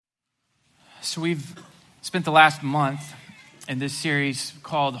So we've spent the last month in this series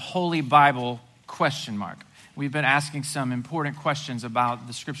called Holy Bible ? We've been asking some important questions about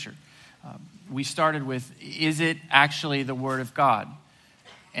the scripture. We started with, is it actually the Word of God?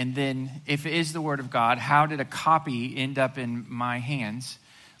 And then, if it is the Word of God, how did a copy end up in my hands?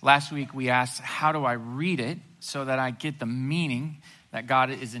 Last week we asked, how do I read it so that I get the meaning that God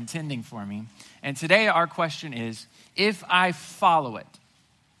is intending for me? And today our question is, if I follow it,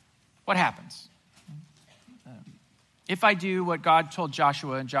 what happens? If I do what God told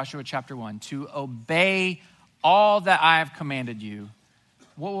Joshua in Joshua chapter 1, to obey all that I have commanded you,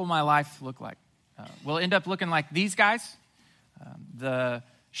 what will my life look like? Will it end up looking like these guys? The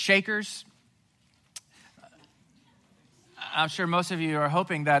Shakers? I'm sure most of you are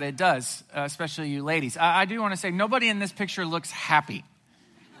hoping that it does, especially you ladies. I do want to say, nobody in this picture looks happy.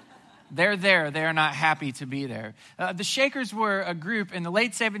 They're there. They're not happy to be there. The Shakers were a group in the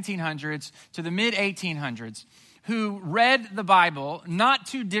late 1700s to the mid 1800s who read the Bible not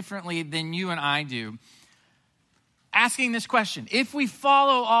too differently than you and I do, asking this question: if we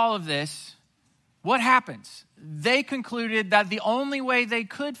follow all of this, what happens? They concluded that the only way they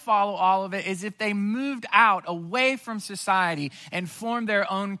could follow all of it is if they moved out away from society and formed their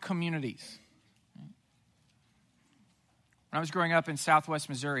own communities. When I was growing up in Southwest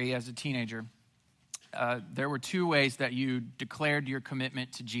Missouri as a teenager, there were two ways that you declared your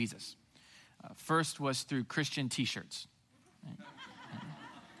commitment to Jesus. First was through Christian t-shirts.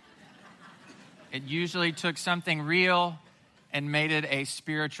 It usually took something real and made it a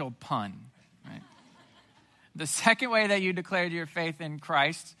spiritual pun. Right? The second way that you declared your faith in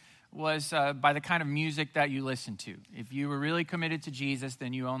Christ was by the kind of music that you listened to. If you were really committed to Jesus,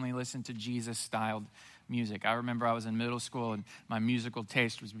 then you only listened to Jesus-styled music. I remember I was in middle school and my musical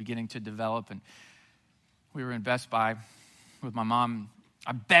taste was beginning to develop, and we were in Best Buy with my mom.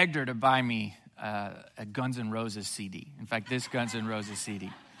 I begged her to buy me a Guns N' Roses CD. In fact, this Guns N' Roses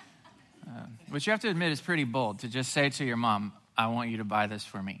CD. Which you have to admit is pretty bold, to just say to your mom, I want you to buy this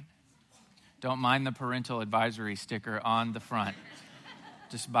for me. Don't mind the parental advisory sticker on the front.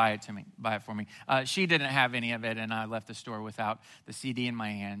 Just buy it for me. She didn't have any of it, and I left the store without the CD in my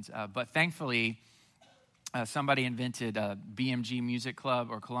hands. But thankfully, somebody invented a BMG Music Club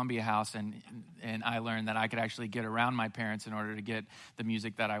or Columbia House, and I learned that I could actually get around my parents in order to get the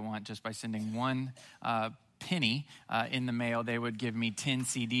music that I want just by sending one penny in the mail. They would give me 10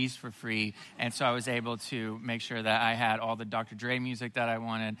 CDs for free, and so I was able to make sure that I had all the Dr. Dre music that I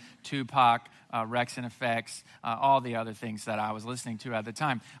wanted, Tupac, Rex and Effects, all the other things that I was listening to at the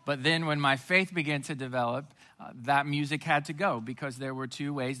time. But then when my faith began to develop, that music had to go, because there were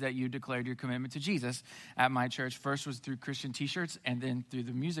two ways that you declared your commitment to Jesus at my church. First was through Christian t-shirts, and then through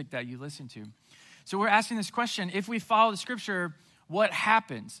the music that you listened to. So we're asking this question: if we follow the scripture, what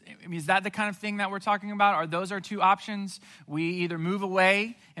happens? I mean, is that the kind of thing that we're talking about? Are those our two options? We either move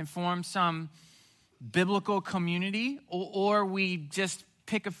away and form some biblical community, or we just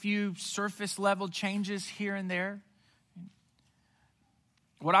pick a few surface level changes here and there.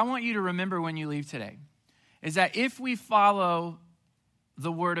 What I want you to remember when you leave today is that if we follow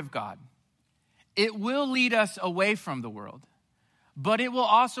the Word of God, it will lead us away from the world, but it will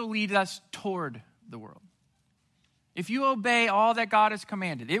also lead us toward the world. If you obey all that God has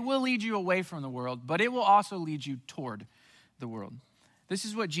commanded, it will lead you away from the world, but it will also lead you toward the world. This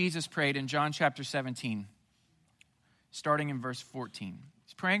is what Jesus prayed in John chapter 17, starting in verse 14.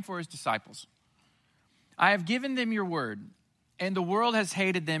 He's praying for his disciples. I have given them your word, and the world has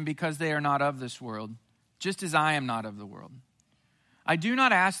hated them because they are not of this world, just as I am not of the world. I do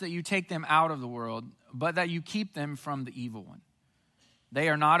not ask that you take them out of the world, but that you keep them from the evil one. They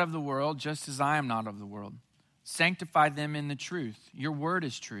are not of the world, just as I am not of the world. Sanctify them in the truth. Your word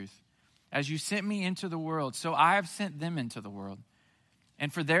is truth. As you sent me into the world, so I have sent them into the world.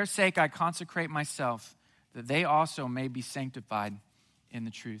 And for their sake I consecrate myself, that they also may be sanctified in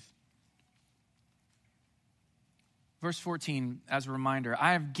the truth. Verse 14, as a reminder,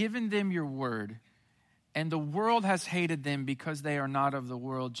 I have given them your word, and the world has hated them because they are not of the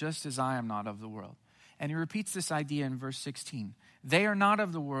world, just as I am not of the world. And he repeats this idea in verse 16. They are not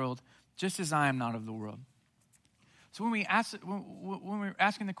of the world, just as I am not of the world. So when we're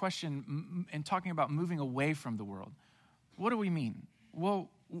asking the question and talking about moving away from the world, what do we mean? Well,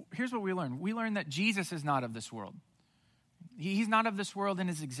 here's what we learn. We learn that Jesus is not of this world. He's not of this world in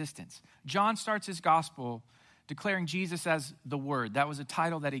his existence. John starts his gospel declaring Jesus as the Word. That was a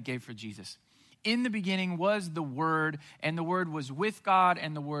title that he gave for Jesus. In the beginning was the Word, and the Word was with God,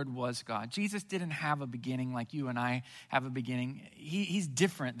 and the Word was God. Jesus didn't have a beginning like you and I have a beginning. He's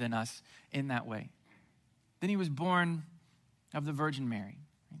different than us in that way. Then he was born of the Virgin Mary.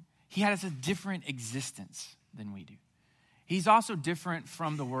 he has a different existence than we do. He's also different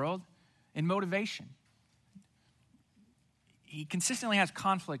from the world in motivation. He consistently has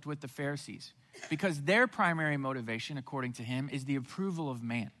conflict with the Pharisees because their primary motivation, according to him, is the approval of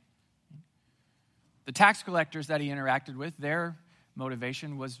man. The tax collectors that he interacted with, their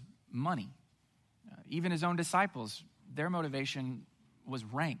motivation was money. Even his own disciples, their motivation was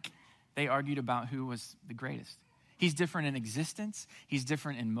rank. They argued about who was the greatest. He's different in existence. He's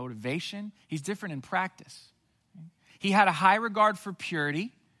different in motivation. He's different in practice. He had a high regard for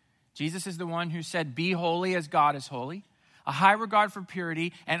purity. Jesus is the one who said, "Be holy as God is holy." A high regard for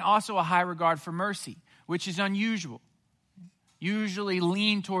purity and also a high regard for mercy, which is unusual. Usually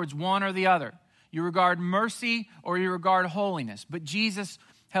lean towards one or the other. You regard mercy or you regard holiness. But Jesus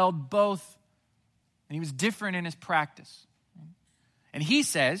held both, and he was different in his practice. And he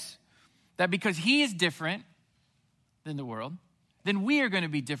says that because he is different than the world, then we are going to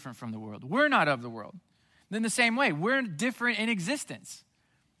be different from the world. We're not of the world. Then the same way, we're different in existence.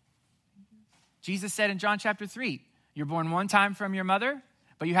 Jesus said in John chapter 3, you're born one time from your mother,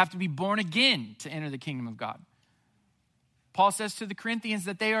 but you have to be born again to enter the kingdom of God. Paul says to the Corinthians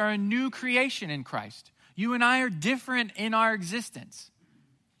that they are a new creation in Christ. You and I are different in our existence.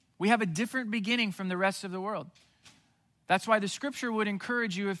 We have a different beginning from the rest of the world. That's why the scripture would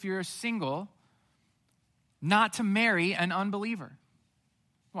encourage you, if you're single, not to marry an unbeliever.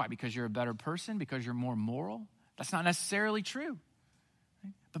 Why? Because you're a better person? Because you're more moral? That's not necessarily true.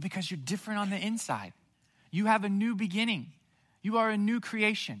 But because you're different on the inside. You have a new beginning. You are a new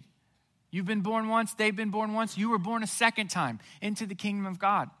creation. You've been born once, they've been born once. You were born a second time into the kingdom of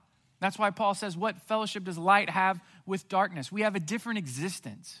God. That's why Paul says, what fellowship does light have with darkness? We have a different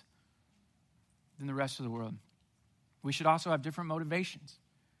existence than the rest of the world. We should also have different motivations.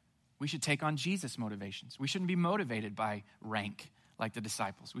 We should take on Jesus' motivations. We shouldn't be motivated by rank like the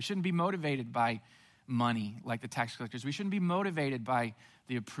disciples. We shouldn't be motivated by money like the tax collectors. We shouldn't be motivated by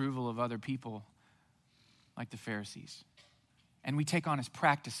the approval of other people like the Pharisees. And we take on his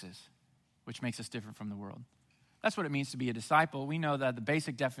practices, which makes us different from the world. That's what it means to be a disciple. We know that the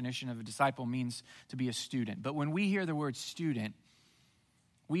basic definition of a disciple means to be a student. But when we hear the word student,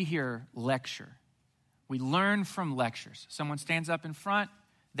 we hear lecture. We learn from lectures. Someone stands up in front,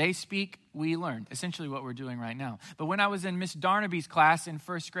 they speak, we learn. Essentially what we're doing right now. But when I was in Miss Darnaby's class in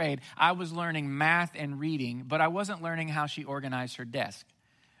first grade, I was learning math and reading, but I wasn't learning how she organized her desk.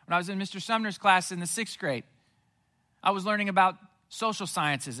 When I was in Mr. Sumner's class in the sixth grade, I was learning about social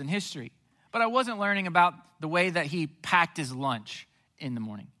sciences and history, but I wasn't learning about the way that he packed his lunch in the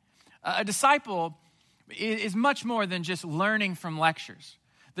morning. A disciple is much more than just learning from lectures.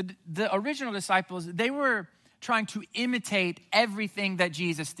 The original disciples, they were trying to imitate everything that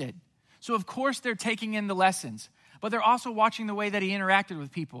Jesus did. So of course they're taking in the lessons, but they're also watching the way that he interacted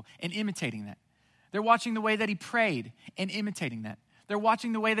with people and imitating that. They're watching the way that he prayed and imitating that. They're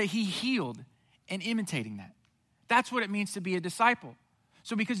watching the way that he healed and imitating that. That's what it means to be a disciple.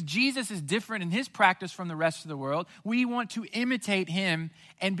 So because Jesus is different in his practice from the rest of the world, we want to imitate him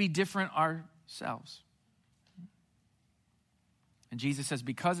and be different ourselves. And Jesus says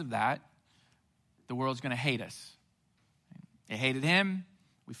because of that, the world's going to hate us. It hated him.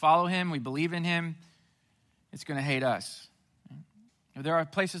 We follow him. We believe in him. It's going to hate us. There are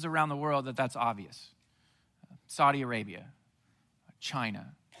places around the world that's obvious. Saudi Arabia,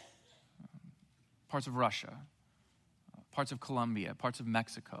 China, parts of Russia, parts of Colombia, parts of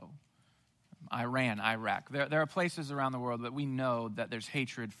Mexico, Iran, Iraq. There are places around the world that we know that there's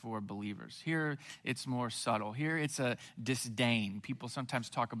hatred for believers. Here, it's more subtle. Here, it's a disdain. People sometimes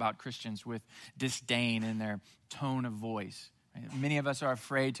talk about Christians with disdain in their tone of voice. Many of us are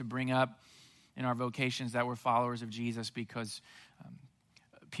afraid to bring up in our vocations that we're followers of Jesus because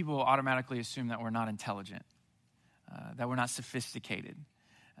people will automatically assume that we're not intelligent, that we're not sophisticated,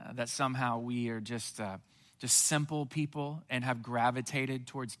 that somehow we are just simple people and have gravitated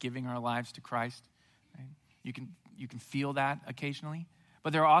towards giving our lives to Christ. Right? You can feel that occasionally.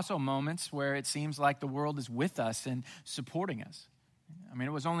 But there are also moments where it seems like the world is with us and supporting us. I mean,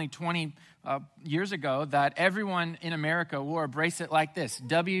 it was only 20 years ago that everyone in America wore a bracelet like this,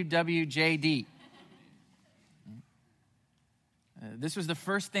 WWJD. This was the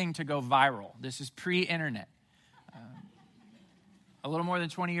first thing to go viral. This is pre-internet. A little more than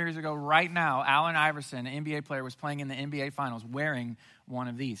 20 years ago, right now, Allen Iverson, an NBA player, was playing in the NBA Finals wearing one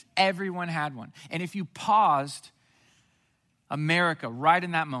of these. Everyone had one. And if you paused America right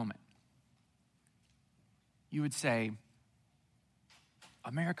in that moment, you would say,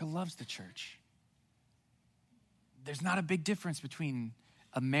 America loves the church. There's not a big difference between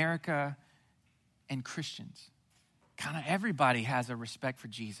America and Christians. kind of everybody has a respect for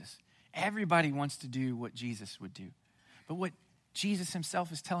Jesus. Everybody wants to do what Jesus would do. But what Jesus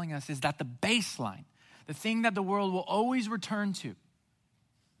himself is telling us is that the baseline, the thing that the world will always return to,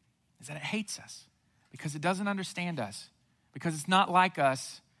 is that it hates us because it doesn't understand us, because it's not like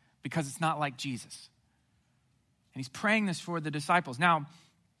us, because it's not like Jesus. And he's praying this for the disciples. Now,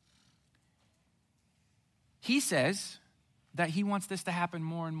 he says that he wants this to happen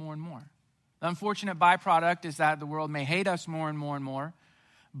more and more and more. The unfortunate byproduct is that the world may hate us more and more and more,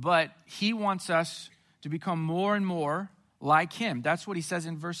 but he wants us to become more and more like him. That's what he says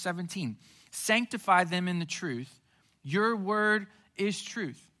in verse 17. Sanctify them in the truth. Your word is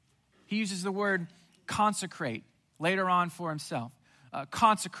truth. He uses the word consecrate later on for himself.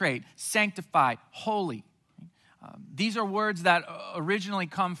 Consecrate, sanctify, holy. These are words that originally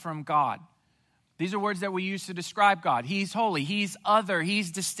come from God. These are words that we use to describe God. He's holy, he's other, he's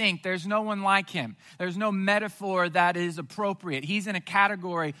distinct. There's no one like him. There's no metaphor that is appropriate. He's in a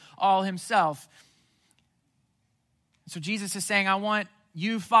category all himself. So Jesus is saying, I want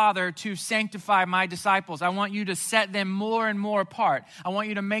you, Father, to sanctify my disciples. I want you to set them more and more apart. I want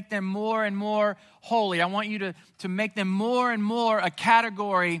you to make them more and more holy. I want you to make them more and more a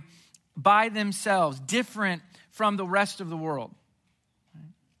category by themselves, different from the rest of the world.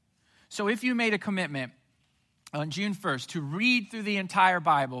 So if you made a commitment on June 1st to read through the entire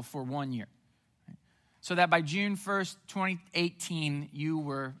Bible for 1 year, so that by June 1st, 2018, you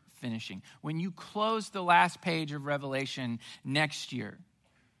were finishing. When you close the last page of Revelation next year,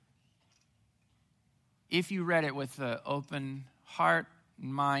 if you read it with an open heart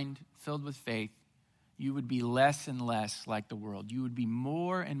and mind filled with faith, you would be less and less like the world. You would be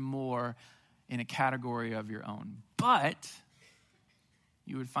more and more in a category of your own. But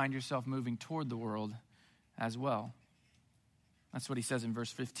you would find yourself moving toward the world as well. That's what he says in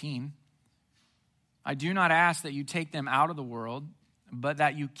verse 15. I do not ask that you take them out of the world, but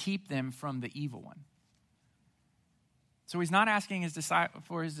that you keep them from the evil one. So he's not asking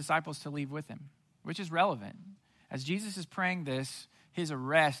for his disciples to leave with him, which is relevant. As Jesus is praying this, his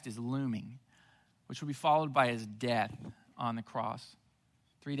arrest is looming, which will be followed by his death on the cross.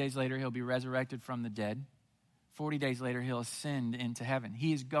 3 days later, he'll be resurrected from the dead. 40 days later, he'll ascend into heaven.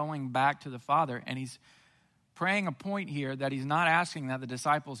 He is going back to the Father, and he's praying a point here that he's not asking that the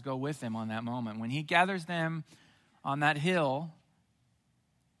disciples go with him on that moment. When he gathers them on that hill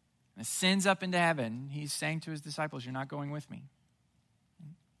and ascends up into heaven, he's saying to his disciples, you're not going with me.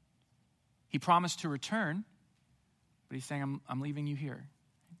 He promised to return, but he's saying, I'm leaving you here.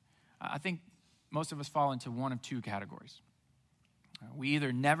 I think most of us fall into one of two categories. We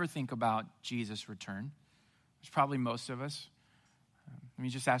either never think about Jesus' return. There's probably most of us. Let me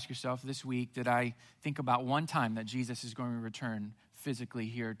just ask yourself this week, did I think about one time that Jesus is going to return physically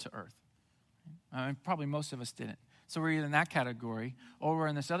here to earth? Probably most of us didn't. So we're either in that category, or we're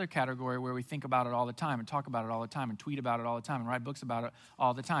in this other category where we think about it all the time and talk about it all the time and tweet about it all the time and write books about it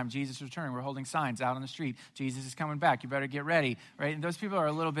all the time. Jesus is returning. We're holding signs out on the street. Jesus is coming back. You better get ready, right? And those people are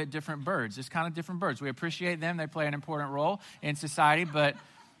a little bit different birds. It's kind of different birds. We appreciate them. They play an important role in society, but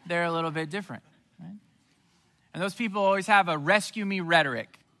they're a little bit different, right? And those people always have a rescue me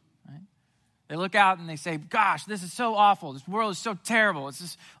rhetoric. Right? They look out and they say, gosh, this is so awful. This world is so terrible. It's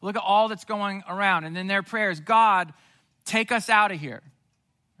just, look at all that's going around. And then their prayer is, God, take us out of here.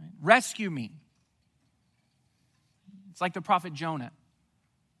 Right? Rescue me. It's like the prophet Jonah.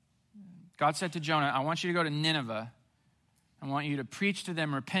 God said to Jonah, I want you to go to Nineveh. I want you to preach to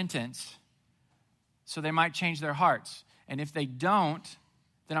them repentance so they might change their hearts. And if they don't,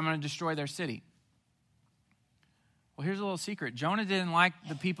 then I'm going to destroy their city. Well, here's a little secret. Jonah didn't like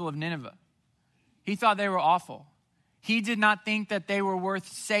the people of Nineveh. He thought they were awful. He did not think that they were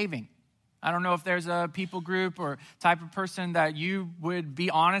worth saving. I don't know if there's a people group or type of person that you would be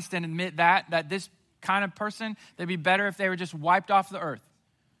honest and admit that this kind of person, they'd be better if they were just wiped off the earth.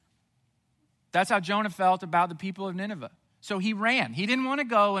 That's how Jonah felt about the people of Nineveh. So he ran. He didn't want to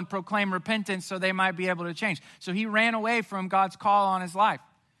go and proclaim repentance so they might be able to change. So he ran away from God's call on his life.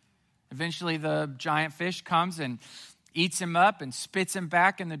 Eventually, the giant fish comes and eats him up and spits him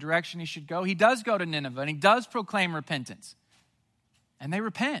back in the direction he should go. He does go to Nineveh, and he does proclaim repentance. And they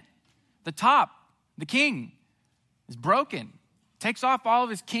repent. The top, the king, is broken, takes off all of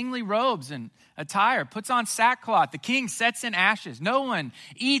his kingly robes and attire, puts on sackcloth. The king sets in ashes. No one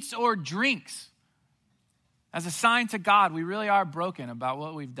eats or drinks. As a sign to God, we really are broken about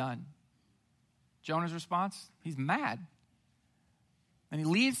what we've done. Jonah's response? He's mad. And he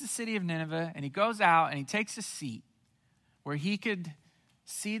leaves the city of Nineveh, and he goes out, and he takes a seat where he could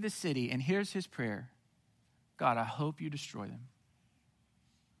see the city. And here's his prayer. God, I hope you destroy them.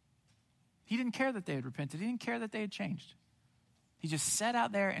 He didn't care that they had repented. He didn't care that they had changed. He just sat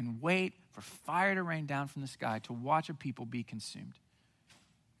out there and wait for fire to rain down from the sky to watch a people be consumed.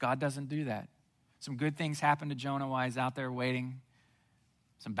 God doesn't do that. Some good things happen to Jonah while he's out there waiting.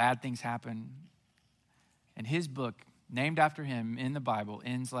 Some bad things happen. And his book, named after him in the Bible,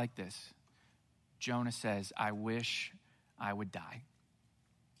 ends like this. Jonah says, I wish I would die.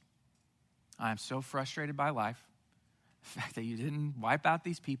 I am so frustrated by life. The fact that you didn't wipe out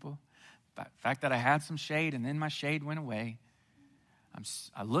these people. The fact that I had some shade and then my shade went away.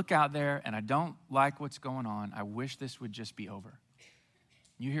 I look out there and I don't like what's going on. I wish this would just be over.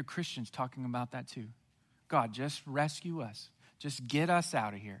 You hear Christians talking about that too. God, just rescue us. Just get us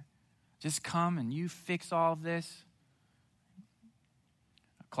out of here. Just come and you fix all of this.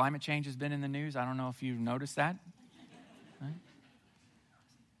 Climate change has been in the news. I don't know if you've noticed that. Right?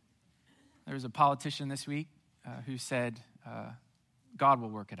 There was a politician this week who said, God will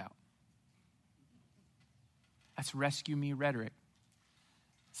work it out. That's rescue me rhetoric.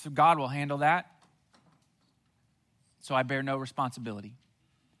 So God will handle that. So I bear no responsibility.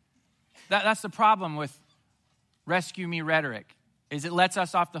 That's the problem with rescue me rhetoric, is it lets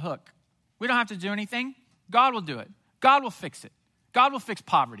us off the hook. We don't have to do anything. God will do it. God will fix it. God will fix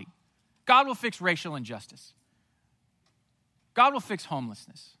poverty. God will fix racial injustice. God will fix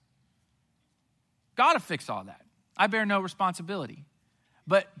homelessness. God will fix all that. I bear no responsibility.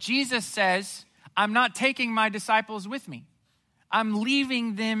 But Jesus says, I'm not taking my disciples with me. I'm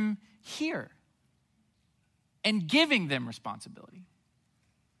leaving them here and giving them responsibility.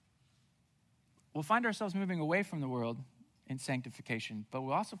 We'll find ourselves moving away from the world in sanctification, but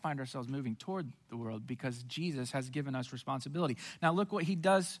we'll also find ourselves moving toward the world because Jesus has given us responsibility. Now look what he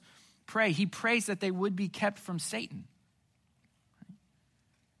does pray. He prays that they would be kept from Satan.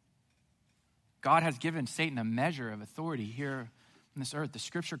 God has given Satan a measure of authority here on this earth. The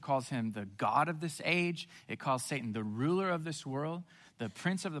scripture calls him the God of this age. It calls Satan the ruler of this world, the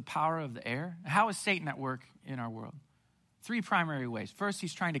prince of the power of the air. How is Satan at work in our world? 3 primary ways. First,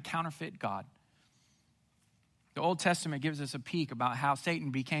 he's trying to counterfeit God. The Old Testament gives us a peek about how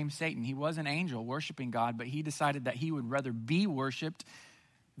Satan became Satan. He was an angel worshiping God, but he decided that he would rather be worshiped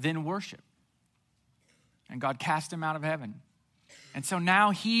than worship. And God cast him out of heaven. And so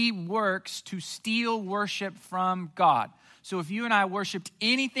now he works to steal worship from God. So if you and I worshiped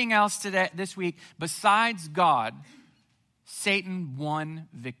anything else this week besides God, Satan won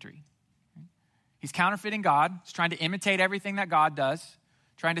victory. He's counterfeiting God. He's trying to imitate everything that God does,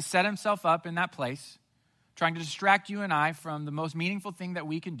 trying to set himself up in that place, trying to distract you and I from the most meaningful thing that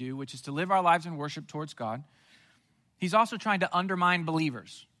we can do, which is to live our lives in worship towards God. He's also trying to undermine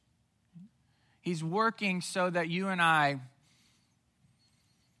believers. He's working so that you and I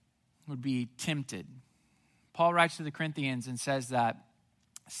would be tempted. Paul writes to the Corinthians and says that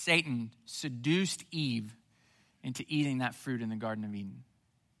Satan seduced Eve into eating that fruit in the Garden of Eden.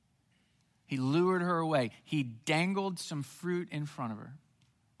 He lured her away. He dangled some fruit in front of her.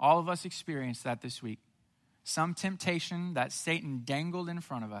 All of us experienced that this week. Some temptation that Satan dangled in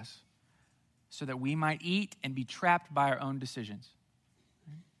front of us so that we might eat and be trapped by our own decisions.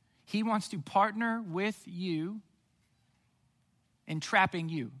 He wants to partner with you in trapping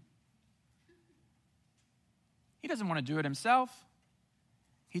you. He doesn't want to do it himself.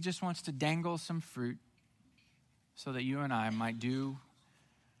 He just wants to dangle some fruit so that you and I might do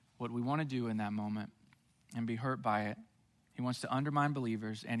what we want to do in that moment and be hurt by it. He wants to undermine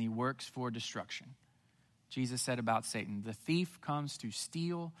believers, and he works for destruction. Jesus said about Satan, the thief comes to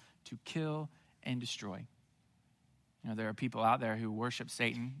steal, to kill, and destroy. You know, there are people out there who worship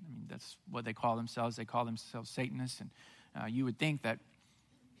Satan. I mean, that's what they call themselves. They call themselves Satanists. And you would think that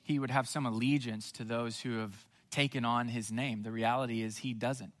he would have some allegiance to those who have taken on his name. The reality is he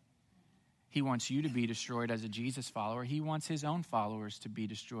doesn't. He wants you to be destroyed as a Jesus follower. He wants his own followers to be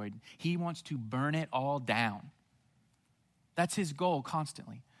destroyed. He wants to burn it all down. That's his goal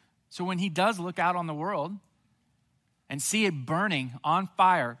constantly. So when he does look out on the world and see it burning on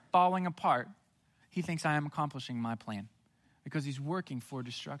fire, falling apart, he thinks I am accomplishing my plan because he's working for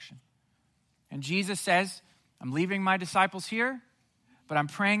destruction. And Jesus says, I'm leaving my disciples here, but I'm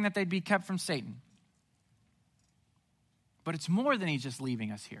praying that they'd be kept from Satan. But it's more than he's just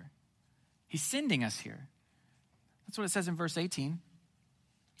leaving us here. He's sending us here. That's what it says in verse 18.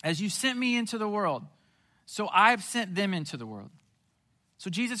 As you sent me into the world, so I've sent them into the world. So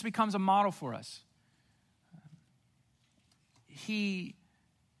Jesus becomes a model for us. He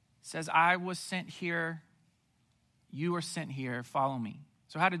says, I was sent here, you were sent here, follow me.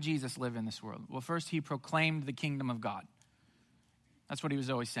 So how did Jesus live in this world? Well, first he proclaimed the kingdom of God. That's what he was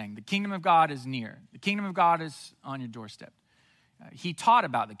always saying. The kingdom of God is near. The kingdom of God is on your doorstep. He taught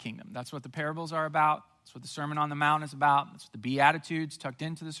about the kingdom. That's what the parables are about. That's what the Sermon on the Mount is about. That's what the Beatitudes tucked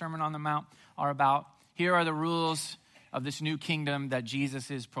into the Sermon on the Mount are about. Here are the rules of this new kingdom that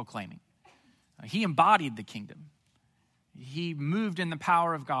Jesus is proclaiming. He embodied the kingdom. He moved in the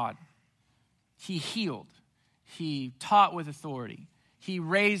power of God. He healed. He taught with authority. He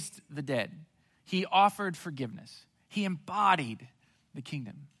raised the dead. He offered forgiveness. He embodied the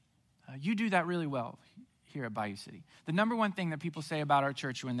kingdom. You do that really well here at Bayou City. The number one thing that people say about our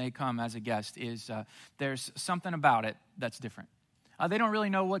church when they come as a guest is there's something about it that's different. They don't really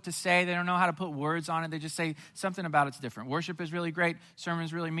know what to say. They don't know how to put words on it. They just say something about it's different. Worship is really great.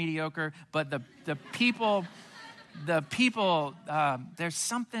 Sermon's really mediocre. But the people, there's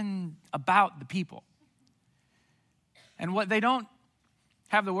something about the people. And what they don't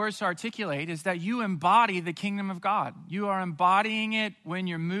have the words to articulate is that you embody the kingdom of God. You are embodying it when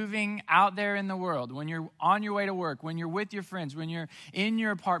you're moving out there in the world, when you're on your way to work, when you're with your friends, when you're in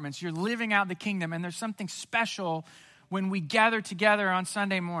your apartments. You're living out the kingdom, and there's something special when we gather together on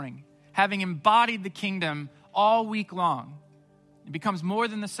Sunday morning, having embodied the kingdom all week long. It becomes more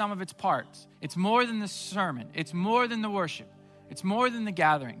than the sum of its parts. It's more than the sermon. It's more than the worship. It's more than the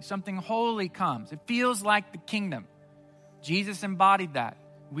gathering. Something holy comes. It feels like the kingdom. Jesus embodied that.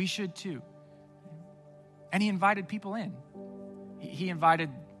 We should too. And he invited people in. He invited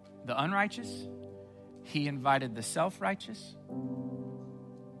the unrighteous. He invited the self-righteous.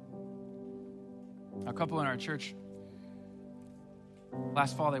 A couple in our church,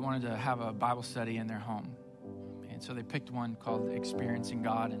 last fall, they wanted to have a Bible study in their home. And so they picked one called Experiencing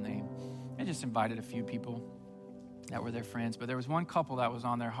God, and they just invited a few people that were their friends. But there was one couple that was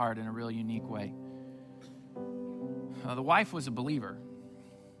on their heart in a real unique way. The wife was a believer,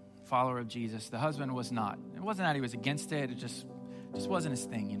 follower of Jesus. The husband was not. It wasn't that he was against it. It just wasn't his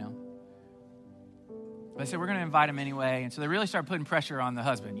thing, you know. But they said, we're going to invite him anyway. And so they really started putting pressure on the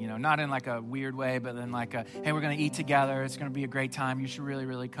husband, you know, not in like a weird way, but then like, hey, we're going to eat together. It's going to be a great time. You should really,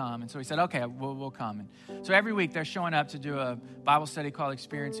 really come. And so he said, okay, we'll come. And so every week they're showing up to do a Bible study called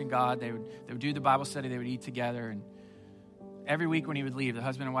Experiencing God. They would do the Bible study. They would eat together. And every week when he would leave, the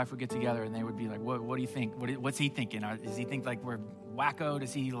husband and wife would get together and they would be like, what do you think? What's he thinking? Does he think like we're wacko?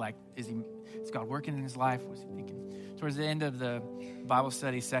 Is God working in his life? What's he thinking? Towards the end of the Bible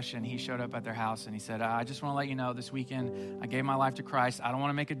study session, he showed up at their house and he said, I just want to let you know this weekend I gave my life to Christ. I don't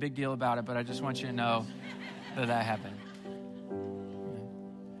want to make a big deal about it, but I just want you to know that happened.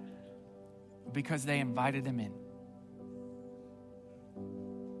 Because they invited him in.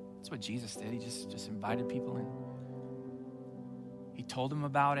 That's what Jesus did. He just invited people in. He told them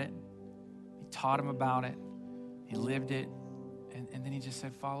about it. He taught them about it. He lived it. And then he just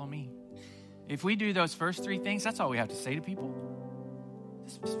said, follow me. If we do those first three things, that's all we have to say to people.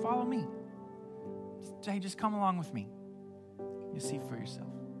 Just follow me. Hey, just come along with me. You'll see for yourself.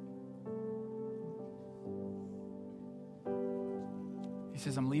 He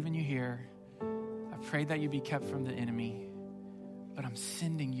says, I'm leaving you here. I pray that you be kept from the enemy, but I'm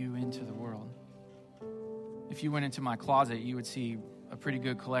sending you into the world. If you went into my closet, you would see a pretty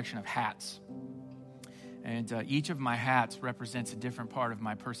good collection of hats. And each of my hats represents a different part of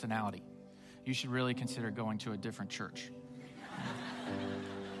my personality. You should really consider going to a different church.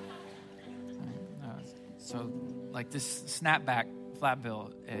 So like this snapback flat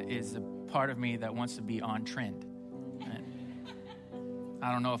bill is a part of me that wants to be on trend.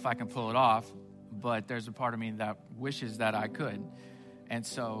 I don't know if I can pull it off, but there's a part of me that wishes that I could. And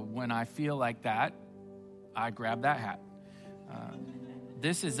so when I feel like that, I grab that hat.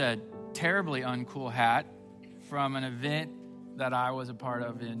 This is a terribly uncool hat from an event that I was a part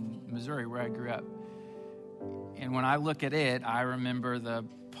of in Missouri where I grew up. And when I look at it, I remember the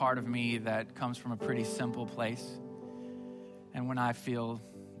part of me that comes from a pretty simple place. And when I feel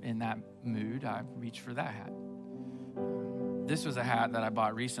in that mood, I reach for that hat. This was a hat that I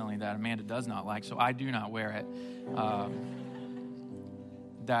bought recently that Amanda does not like, so I do not wear it.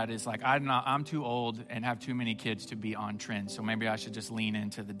 That is like, I'm too old and have too many kids to be on trend, so maybe I should just lean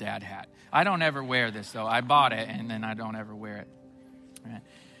into the dad hat. I don't ever wear this, though. I bought it, and then I don't ever wear it. Right.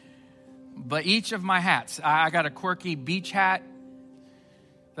 But each of my hats, I got a quirky beach hat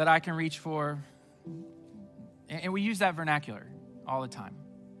that I can reach for, and we use that vernacular all the time.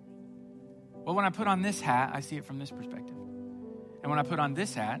 But when I put on this hat, I see it from this perspective. And when I put on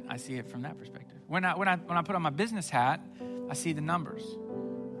this hat, I see it from that perspective. When I put on my business hat, I see the numbers.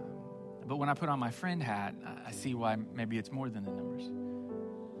 But when I put on my friend hat, I see why maybe it's more than the numbers.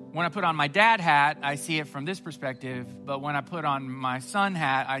 When I put on my dad hat, I see it from this perspective. But when I put on my son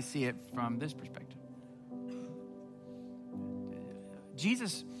hat, I see it from this perspective.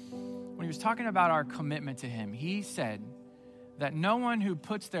 Jesus, when he was talking about our commitment to him, he said that no one who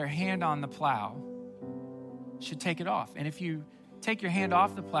puts their hand on the plow should take it off. And if you take your hand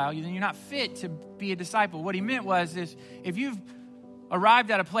off the plow, then you're not fit to be a disciple. What he meant was is if you've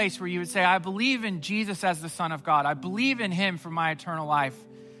arrived at a place where you would say, I believe in Jesus as the Son of God. I believe in him for my eternal life.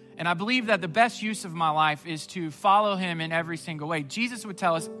 And I believe that the best use of my life is to follow him in every single way. Jesus would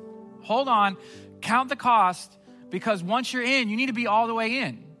tell us, hold on, count the cost, because once you're in, you need to be all the way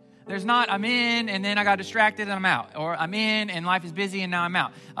in. There's not, I'm in and then I got distracted and I'm out. Or I'm in and life is busy and now I'm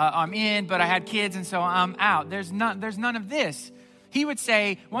out. I'm in, but I had kids and so I'm out. There's none of this. He would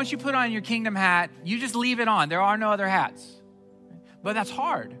say, once you put on your kingdom hat, you just leave it on. There are no other hats. But that's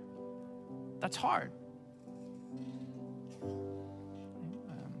hard. That's hard.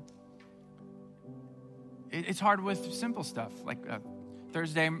 It's hard with simple stuff. Like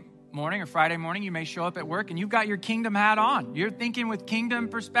Thursday morning or Friday morning, you may show up at work and you've got your kingdom hat on. You're thinking with kingdom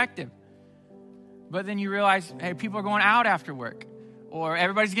perspective. But then you realize, hey, people are going out after work. Or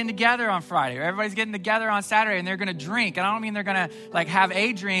everybody's getting together on Friday. Or everybody's getting together on Saturday and they're going to drink. And I don't mean they're going to like have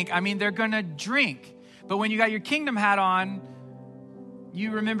a drink. I mean, they're going to drink. But when you got your kingdom hat on,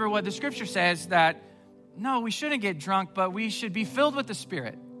 you remember what the scripture says that, no, we shouldn't get drunk, but we should be filled with the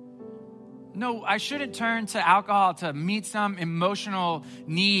Spirit. No, I shouldn't turn to alcohol to meet some emotional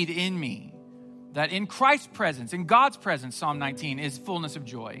need in me. That in Christ's presence, in God's presence, Psalm 19, is fullness of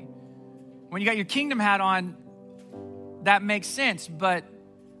joy. When you got your kingdom hat on, that makes sense. But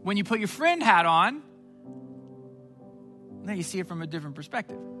when you put your friend hat on, then you see it from a different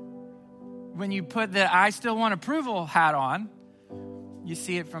perspective. When you put the I still want approval hat on, you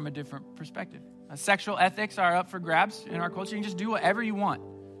see it from a different perspective. Sexual ethics are up for grabs in our culture. You can just do whatever you want.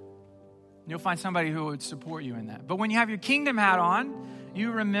 You'll find somebody who would support you in that. But when you have your kingdom hat on,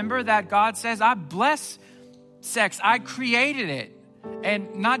 you remember that God says, I bless sex. I created it.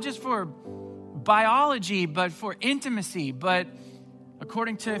 And not just for biology, but for intimacy. But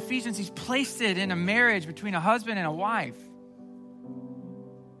according to Ephesians, he's placed it in a marriage between a husband and a wife.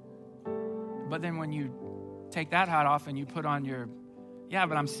 But then when you take that hat off and you put on your, yeah,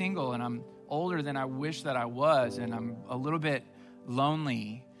 but I'm single and I'm older than I wish that I was and I'm a little bit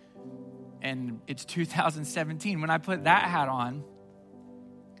lonely and it's 2017. When I put that hat on,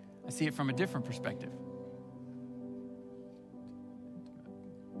 I see it from a different perspective.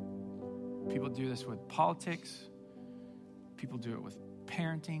 People do this with politics. People do it with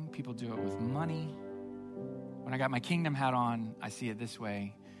parenting. People do it with money. When I got my kingdom hat on, I see it this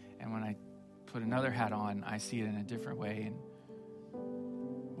way. And when I put another hat on, I see it in a different way. And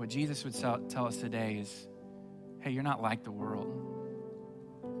what Jesus would tell us today is, hey, you're not like the world.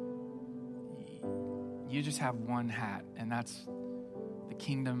 You just have one hat, and that's the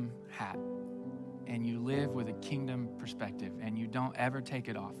kingdom hat. And you live with a kingdom perspective, and you don't ever take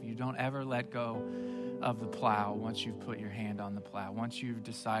it off. You don't ever let go of the plow once you've put your hand on the plow. Once you've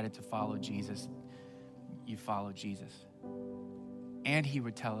decided to follow Jesus, you follow Jesus. And he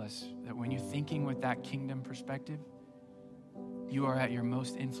would tell us that when you're thinking with that kingdom perspective, you are at your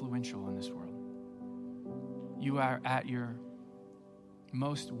most influential in this world. You are at your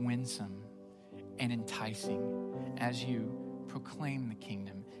most winsome and enticing as you proclaim the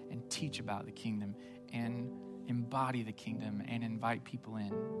kingdom and teach about the kingdom and embody the kingdom and invite people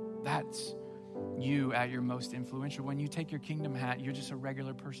in. That's you at your most influential. When you take your kingdom hat, you're just a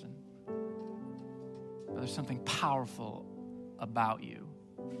regular person. But there's something powerful about you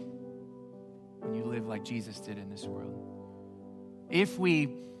when you live like Jesus did in this world. If we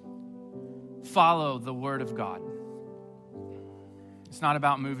follow the word of God, it's not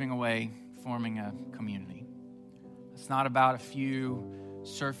about moving away, forming a community. It's not about a few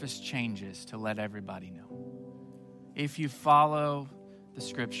surface changes to let everybody know. If you follow the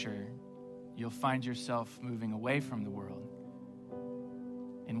scripture, you'll find yourself moving away from the world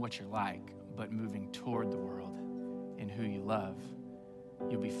in what you're like, but moving toward the world in who you love.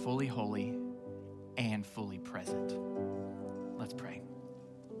 You'll be fully holy and fully present. Let's pray.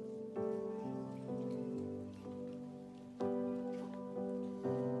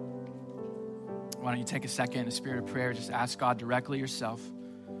 Why don't you take a second in a spirit of prayer, just ask God directly yourself.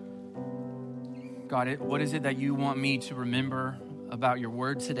 God, what is it that you want me to remember about your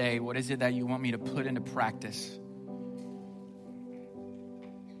word today? What is it that you want me to put into practice?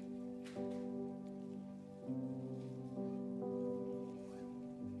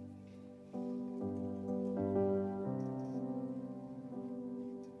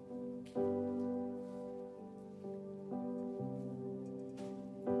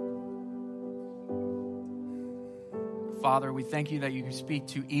 Father, we thank you that you speak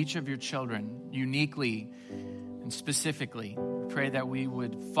to each of your children uniquely and specifically. We pray that we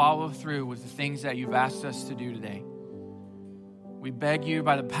would follow through with the things that you've asked us to do today. We beg you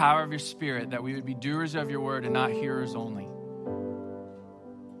by the power of your Spirit that we would be doers of your word and not hearers only,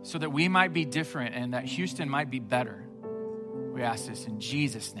 so that we might be different and that Houston might be better. We ask this in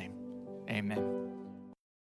Jesus' name. Amen.